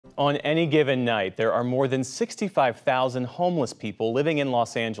On any given night, there are more than 65,000 homeless people living in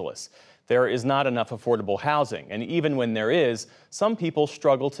Los Angeles. There is not enough affordable housing, and even when there is, some people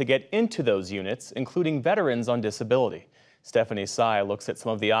struggle to get into those units, including veterans on disability. Stephanie Sy looks at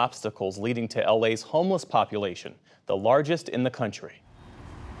some of the obstacles leading to LA's homeless population, the largest in the country.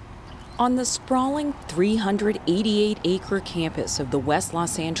 On the sprawling 388-acre campus of the West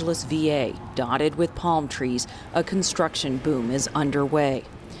Los Angeles VA, dotted with palm trees, a construction boom is underway.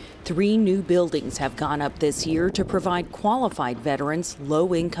 3 new buildings have gone up this year to provide qualified veterans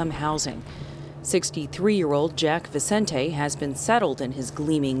low-income housing. 63-year-old Jack Vicente has been settled in his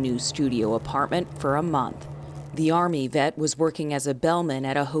gleaming new studio apartment for a month. The Army vet was working as a bellman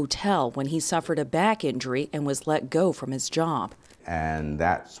at a hotel when he suffered a back injury and was let go from his job. And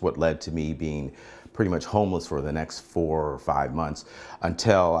that's what led to me being pretty much homeless for the next 4 or 5 months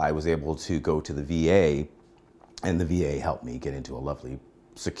until I was able to go to the VA, and the VA helped me get into a lovely,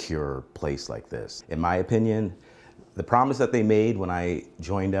 secure place like this. In my opinion, the promise that they made when I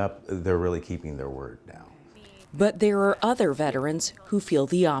joined up, they're really keeping their word now. But there are other veterans who feel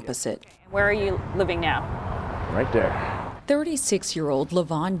the opposite. Where are you living now? Right there. 36-year-old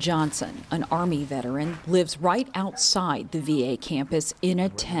LaVon Johnson, an Army veteran, lives right outside the VA campus in a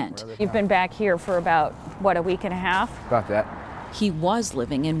tent. You've been back here for about, what, a week and a half? About that. He was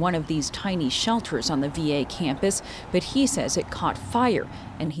living in one of these tiny shelters on the VA campus, but he says it caught fire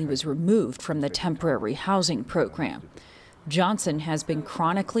and he was removed from the temporary housing program. Johnson has been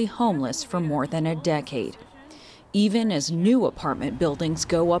chronically homeless for more than a decade. Even as new apartment buildings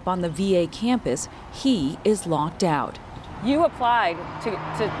go up on the VA campus, he is locked out. You applied to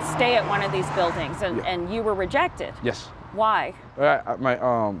stay at one of these buildings and you were rejected. Yes. Why?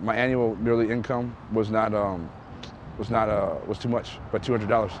 My annual yearly income was too much, but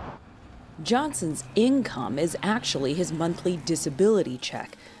 $200. Johnson's income is actually his monthly disability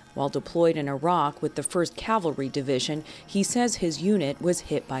check. While deployed in Iraq with the 1st Cavalry Division, he says his unit was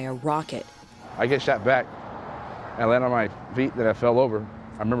hit by a rocket. I get shot back, and I land on my feet, then I fell over.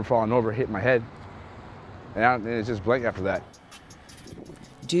 I remember falling over, hitting my head, and it's just blank after that.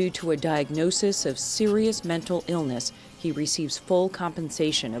 Due to a diagnosis of serious mental illness, he receives full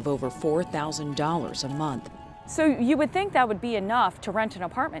compensation of over $4,000 a month. So you would think that would be enough to rent an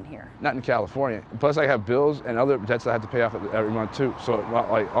apartment here? Not in California. Plus I have bills and other debts I have to pay off every month too. So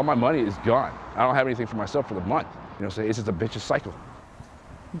like all my money is gone. I don't have anything for myself for the month. You know, so it's just a vicious cycle.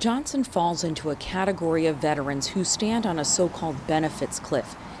 Johnson falls into a category of veterans who stand on a so-called benefits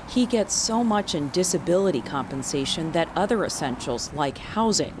cliff. He gets so much in disability compensation that other essentials like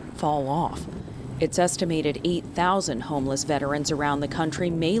housing fall off. It's estimated 8,000 homeless veterans around the country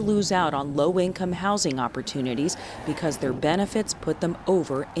may lose out on low-income housing opportunities because their benefits put them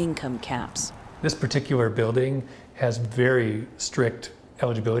over income caps. This particular building has very strict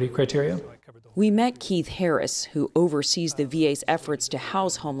eligibility criteria. We met Keith Harris, who oversees the VA's efforts to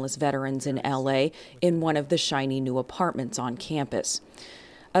house homeless veterans in LA in one of the shiny new apartments on campus.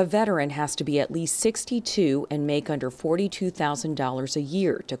 A veteran has to be at least 62 and make under $42,000 a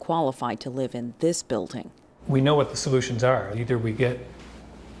year to qualify to live in this building. We know what the solutions are. Either we get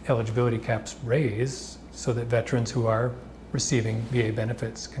eligibility caps raised so that veterans who are receiving VA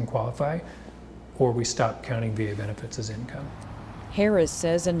benefits can qualify, or we stop counting VA benefits as income. Harris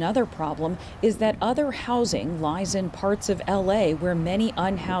says another problem is that other housing lies in parts of LA where many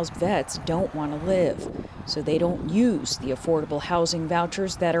unhoused vets don't want to live, so they don't use the affordable housing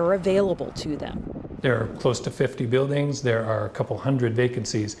vouchers that are available to them. There are close to 50 buildings. There are a couple hundred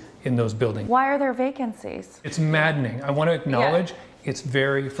vacancies in those buildings. Why are there vacancies? It's maddening. I want to acknowledge it's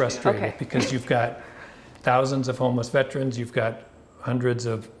very frustrating because you've got thousands of homeless veterans, you've got hundreds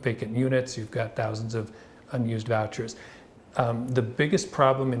of vacant units, you've got thousands of unused vouchers. The biggest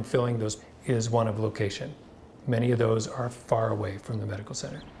problem in filling those is one of location. Many of those are far away from the medical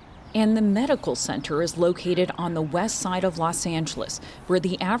center. And the medical center is located on the west side of Los Angeles, where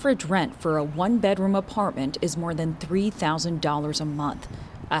the average rent for a 1-bedroom apartment is more than $3,000 a month.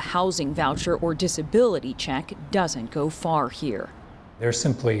 A housing voucher or disability check doesn't go far here. There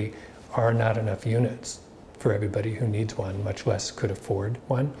simply are not enough units for everybody who needs one, much less could afford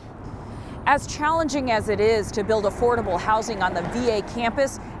one. As challenging as it is to build affordable housing on the VA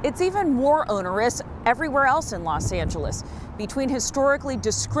campus, it's even more onerous everywhere else in Los Angeles. Between historically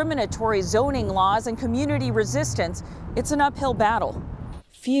discriminatory zoning laws and community resistance, it's an uphill battle.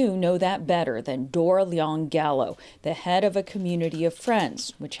 Few know that better than Dora Leong Gallo, the head of a community of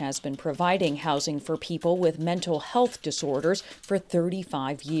friends, which has been providing housing for people with mental health disorders for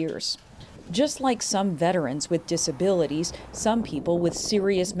 35 years. Just like some veterans with disabilities, some people with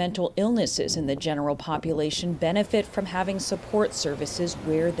serious mental illnesses in the general population benefit from having support services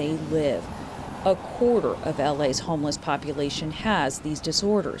where they live. A quarter of LA's homeless population has these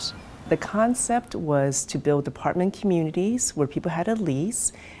disorders. The concept was to build apartment communities where people had a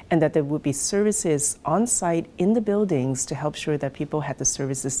lease and that there would be services on site in the buildings to help sure that people had the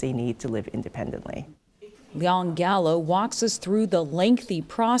services they need to live independently. Leon Gallo walks us through the lengthy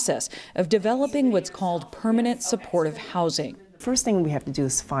process of developing what's called permanent supportive housing. First thing we have to do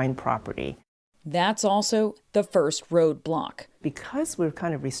is find property. That's also the first roadblock. Because we're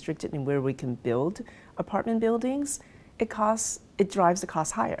kind of restricted in where we can build apartment buildings, it drives the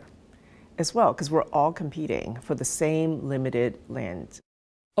cost higher as well, because we're all competing for the same limited land.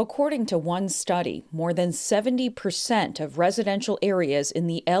 According to one study, more than 70% of residential areas in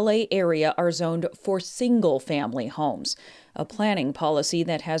the LA area are zoned for single-family homes, a planning policy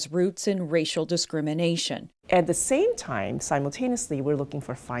that has roots in racial discrimination. At the same time, simultaneously, we're looking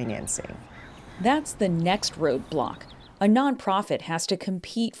for financing. That's the next roadblock. A nonprofit has to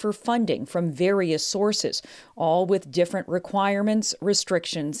compete for funding from various sources, all with different requirements,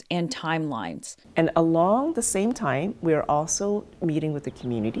 restrictions, and timelines. And along the same time, we're also meeting with the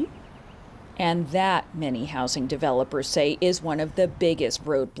community. And that, many housing developers say, is one of the biggest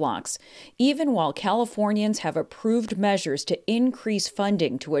roadblocks. Even while Californians have approved measures to increase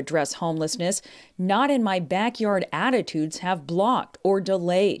funding to address homelessness, not in my backyard attitudes have blocked or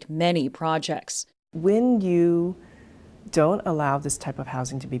delayed many projects. When you don't allow this type of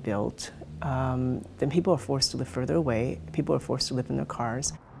housing to be built, then people are forced to live further away. People are forced to live in their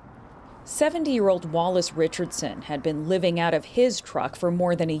cars. 70-year-old Wallace Richardson had been living out of his truck for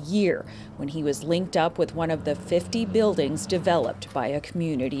more than a year when he was linked up with one of the 50 buildings developed by a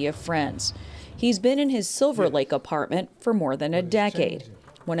community of friends. He's been in his Silver Lake apartment for more than a decade.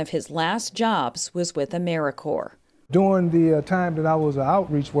 One of his last jobs was with AmeriCorps. During the time that I was an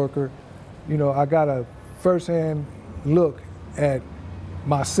outreach worker, I got a first-hand look at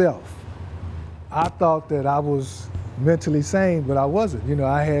myself. I thought that I was mentally sane, but I wasn't.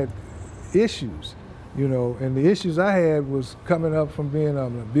 I had issues, and the issues I had was coming up from being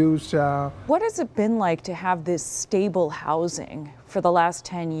an abused child. What has it been like to have this stable housing for the last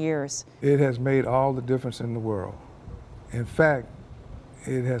 10 years? It has made all the difference in the world. In fact,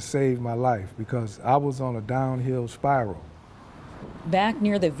 it has saved my life because I was on a downhill spiral. Back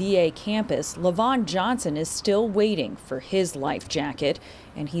near the VA campus, Levon Johnson is still waiting for his life jacket,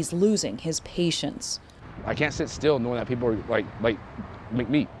 and he's losing his patience. I can't sit still knowing that people are like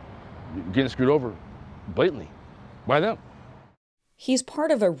me, getting screwed over blatantly by them. He's part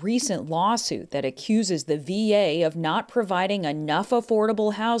of a recent lawsuit that accuses the VA of not providing enough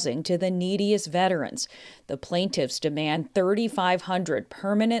affordable housing to the neediest veterans. The plaintiffs demand 3,500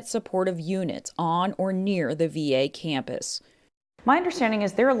 permanent supportive units on or near the VA campus. My understanding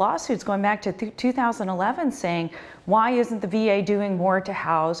is there are lawsuits going back to 2011 saying, why isn't the VA doing more to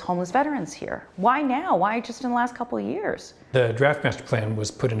house homeless veterans here? Why now? Why just in the last couple of years? The draft master plan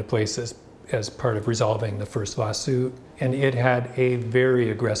was put into place as part of resolving the first lawsuit, and it had a very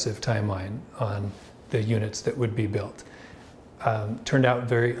aggressive timeline on the units that would be built. Turned out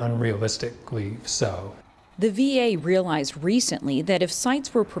very unrealistically so. The VA realized recently that if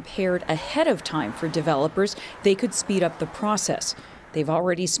sites were prepared ahead of time for developers, they could speed up the process. They've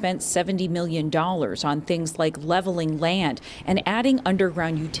already spent $70 million on things like leveling land and adding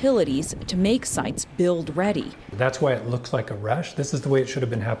underground utilities to make sites build ready. That's why it looks like a rush. This is the way it should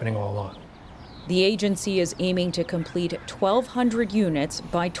have been happening all along. The agency is aiming to complete 1,200 units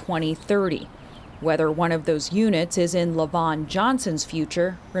by 2030. Whether one of those units is in Levon Johnson's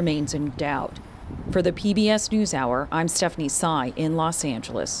future remains in doubt. For the PBS NewsHour, I'm Stephanie Tsai in Los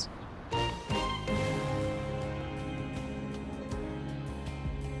Angeles.